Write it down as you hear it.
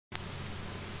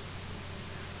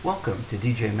Welcome to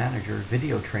DJ Manager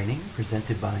video training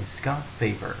presented by Scott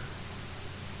Faver.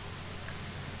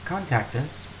 Contact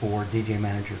us for DJ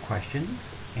Manager questions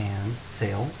and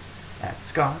sales at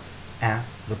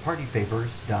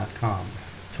scott@thepartyfavors.com.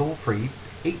 Toll free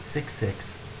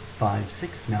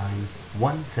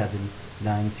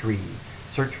 866-569-1793.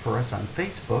 Search for us on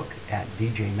Facebook at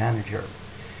DJ Manager.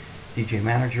 DJ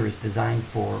Manager is designed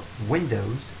for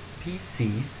Windows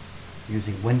PCs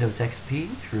using Windows XP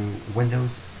through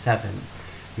Windows 7.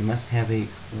 You must have a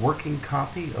working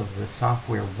copy of the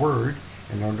software Word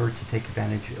in order to take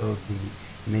advantage of the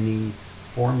many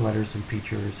form letters and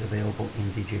features available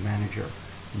in DJ Manager.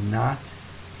 Not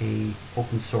a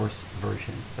open source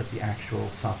version, but the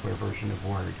actual software version of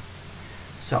Word.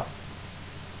 So,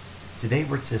 today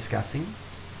we're discussing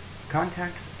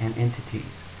contacts and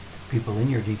entities, people in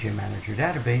your DJ Manager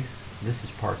database. This is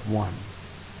part 1.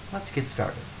 Let's get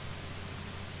started.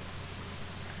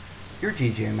 Your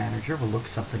DJ Manager will look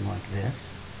something like this.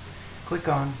 Click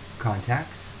on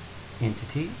Contacts,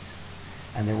 Entities,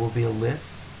 and there will be a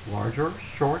list, large or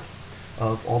short,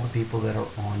 of all the people that are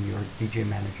on your DJ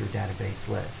Manager database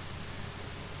list.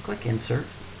 Click Insert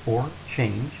or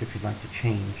Change if you'd like to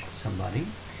change somebody,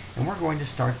 and we're going to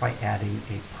start by adding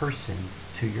a person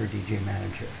to your DJ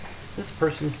Manager. This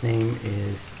person's name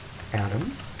is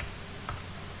Adams,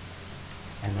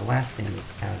 and the last name is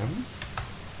Adams.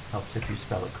 Helps if you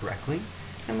spell it correctly.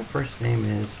 And the first name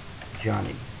is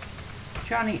Johnny.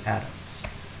 Johnny Adams.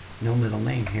 No middle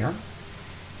name here.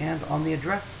 And on the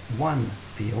address 1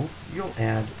 field, you'll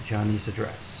add Johnny's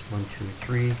address.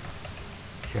 123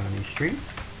 Johnny Street,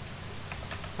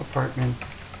 apartment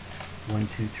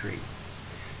 123.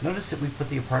 Notice that we put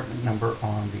the apartment number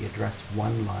on the address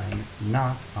 1 line,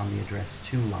 not on the address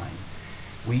 2 line.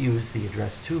 We use the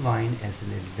address 2 line as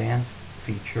an advanced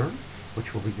feature,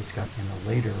 which will be discussed in a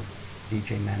later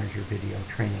DJ Manager video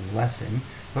training lesson.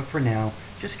 But for now,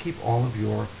 just keep all of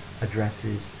your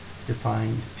addresses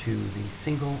defined to the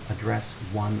single address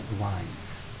 1 line.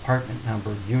 Apartment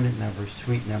number, unit number,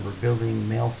 suite number, building,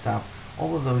 mail stop,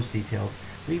 all of those details,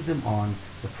 leave them on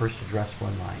the first address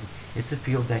 1 line. It's a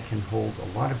field that can hold a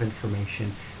lot of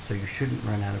information, so you shouldn't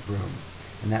run out of room.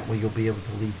 And that way you'll be able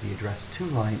to leave the address 2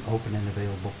 line open and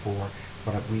available for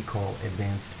what we call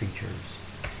advanced features.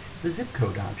 The zip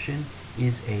code option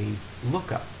is a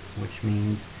lookup, which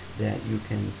means that you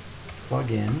can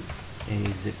plug in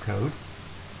a zip code,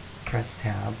 press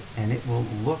tab, and it will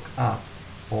look up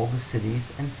all the cities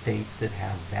and states that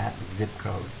have that zip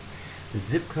code. The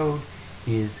zip code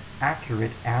is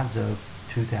accurate as of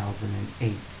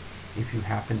 2008. If you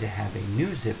happen to have a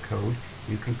new zip code,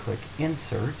 you can click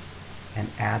Insert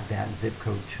and add that zip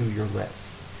code to your list.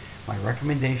 My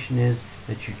recommendation is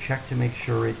that you check to make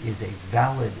sure it is a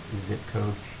valid zip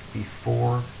code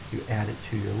before you add it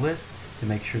to your list, to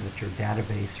make sure that your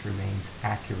database remains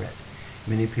accurate.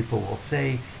 Many people will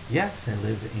say, yes, I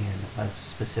live in a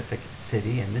specific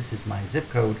city and this is my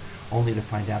zip code, only to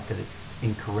find out that it's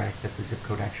incorrect, that the zip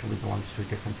code actually belongs to a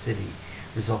different city,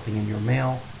 resulting in your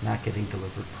mail not getting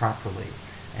delivered properly.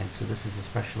 And so this is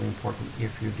especially important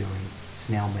if you're doing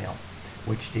snail mail,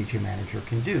 which DJ Manager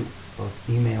can do, both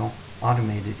email,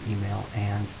 automated email,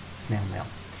 and snail mail.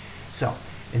 So,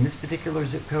 in this particular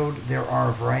zip code, there are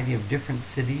a variety of different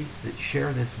cities that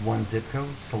share this one zip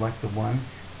code. Select the one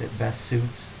that best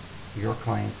suits your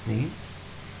client's needs.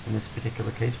 In this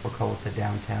particular case, we'll call it the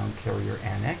Downtown Carrier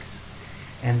Annex.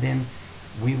 And then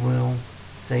we will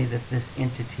say that this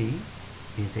entity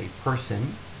is a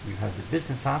person. You have the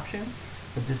business option,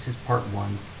 but this is part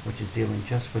 1, which is dealing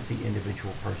just with the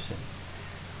individual person.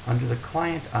 Under the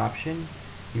client option,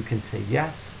 you can say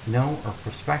yes, no, or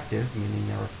prospective, meaning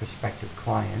they're a prospective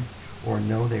client, or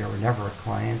no, they are never a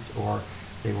client, or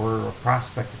they were a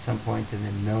prospect at some point, and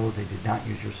then no, they did not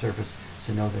use your service,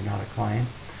 so no, they're not a client.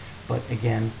 But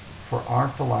again, for our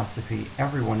philosophy,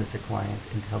 everyone is a client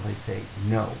until they say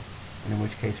no, and in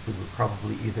which case we would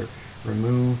probably either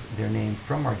remove their name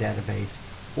from our database,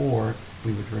 or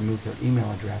we would remove their email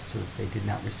address so that they did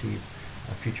not receive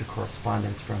future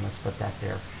correspondence from us, but that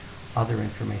their other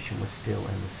information was still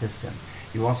in the system.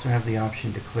 You also have the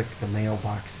option to click the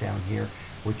mailbox down here,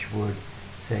 which would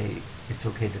say it's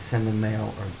okay to send them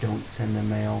mail or don't send them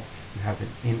mail. You have an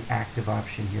inactive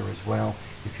option here as well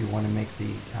if you want to make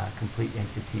the complete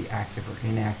entity active or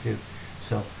inactive.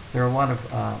 So there are a lot of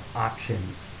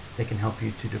options that can help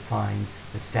you to define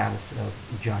the status of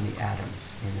Johnny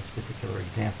Adams in this particular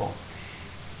example.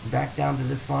 Back down to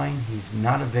this line, he's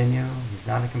not a venue, he's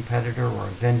not a competitor or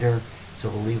a vendor, so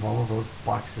we'll leave all of those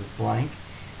boxes blank.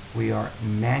 we are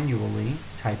manually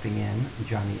typing in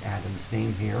Johnny Adams'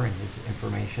 name here and his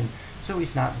information, so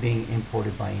he's not being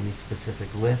imported by any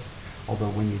specific list.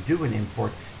 Although when you do an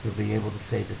import, you'll be able to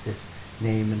say that this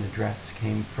name and address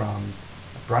came from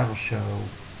a bridal show,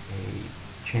 a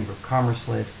Chamber of Commerce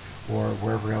list, or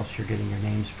wherever else you're getting your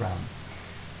names from.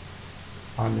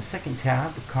 On the second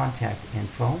tab, Contact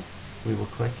Info, we will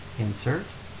click Insert,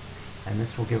 and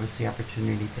this will give us the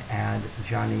opportunity to add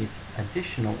Johnny's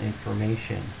additional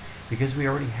information. Because we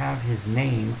already have his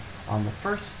name on the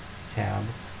first tab,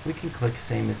 we can click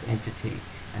Same as Entity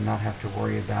and not have to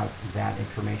worry about that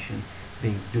information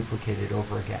being duplicated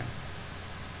over again.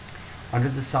 Under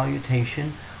the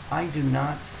salutation, I do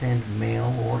not send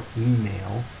mail or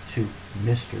email to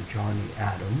Mr. Johnny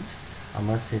Adams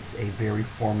unless it's a very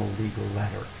formal legal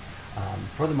letter.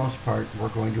 For the most part, we're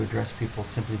going to address people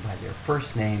simply by their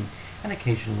first name and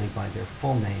occasionally by their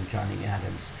full name, Johnny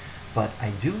Adams. But I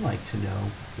do like to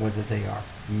know whether they are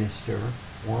Mr.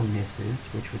 or Mrs.,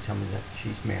 which would tell me that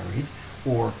she's married,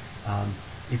 or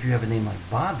if you have a name like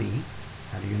Bobby,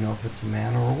 how do you know if it's a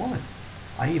man or a woman?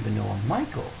 I even know a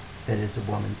Michael that is a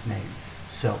woman's name.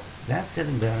 So that's said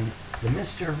and done, the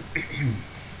Mr.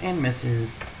 and Mrs.,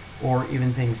 or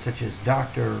even things such as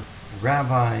Dr.,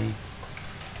 Rabbi,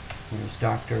 there's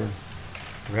Dr.,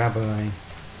 Rabbi,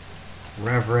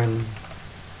 Reverend,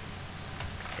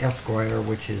 Esquire,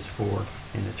 which is for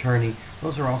an attorney.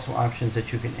 Those are also options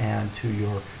that you can add to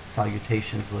your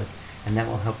salutations list, and that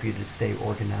will help you to stay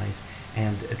organized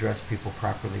and address people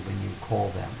properly when you call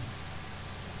them.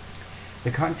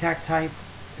 The contact type,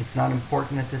 it's not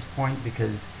important at this point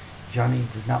because Johnny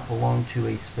does not belong to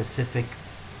a specific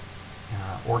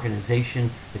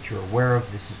organization that you're aware of.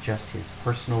 This is just his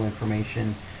personal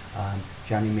information.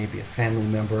 Johnny may be a family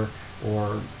member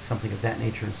or something of that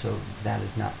nature, and so that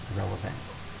is not relevant.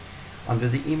 Under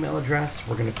the email address,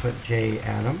 we're going to put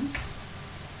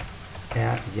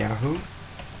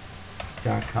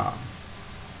jadams@yahoo.com.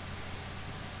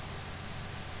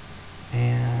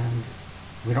 And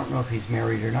we don't know if he's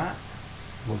married or not.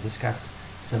 We'll discuss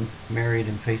some married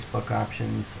and Facebook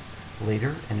options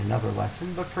later in another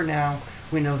lesson, but for now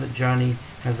we know that Johnny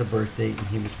has a birth date and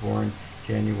he was born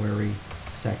January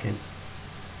 2nd,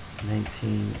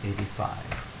 1985,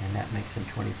 and that makes him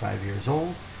 25 years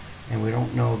old, and we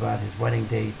don't know about his wedding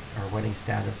date or wedding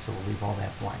status, so we'll leave all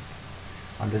that blank.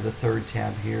 Under the third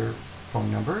tab here,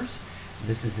 phone numbers,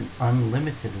 this is an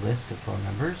unlimited list of phone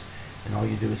numbers, and all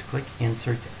you do is click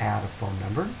Insert to add a phone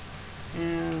number,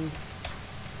 and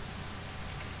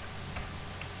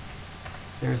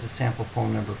there's a sample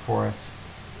phone number for us,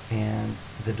 and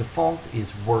the default is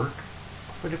work,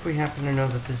 but if we happen to know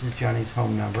that this is Johnny's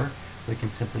home number, we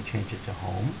can simply change it to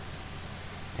home.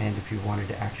 And if you wanted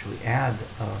to actually add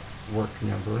a work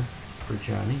number for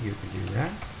Johnny, you could do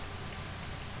that.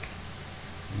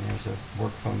 And there's a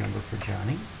work phone number for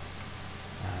Johnny.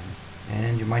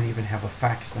 And you might even have a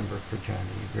fax number for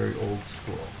Johnny, very old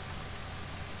school.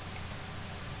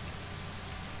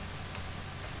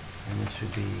 And this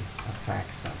would be a fax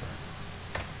number.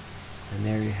 And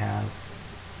there you have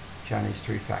Johnny's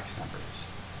 3 fax numbers.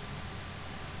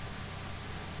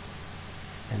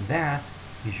 And that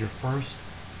is your first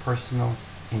personal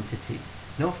entity.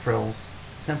 No frills,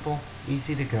 simple,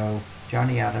 easy to go.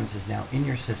 Johnny Adams is now in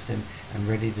your system and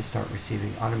ready to start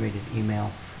receiving automated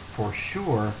email. For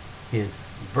sure, his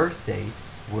birth date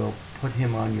will put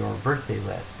him on your birthday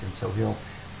list, and so he'll,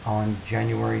 on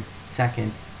January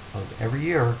 2nd of every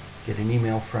year, get an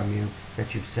email from you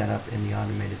that you've set up in the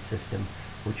automated system,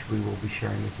 which we will be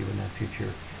sharing with you in a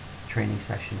future training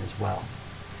session as well.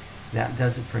 That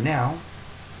does it for now.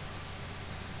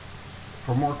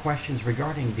 For more questions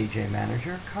regarding DJ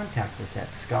Manager, contact us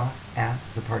at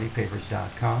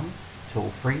scott@thepartyfavors.com,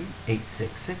 toll free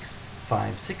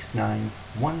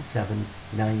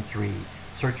 866-569-1793.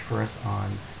 Search for us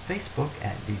on Facebook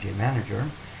at DJ Manager,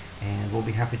 and we'll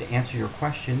be happy to answer your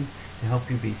questions to help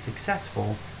you be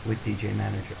successful with DJ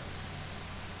Manager.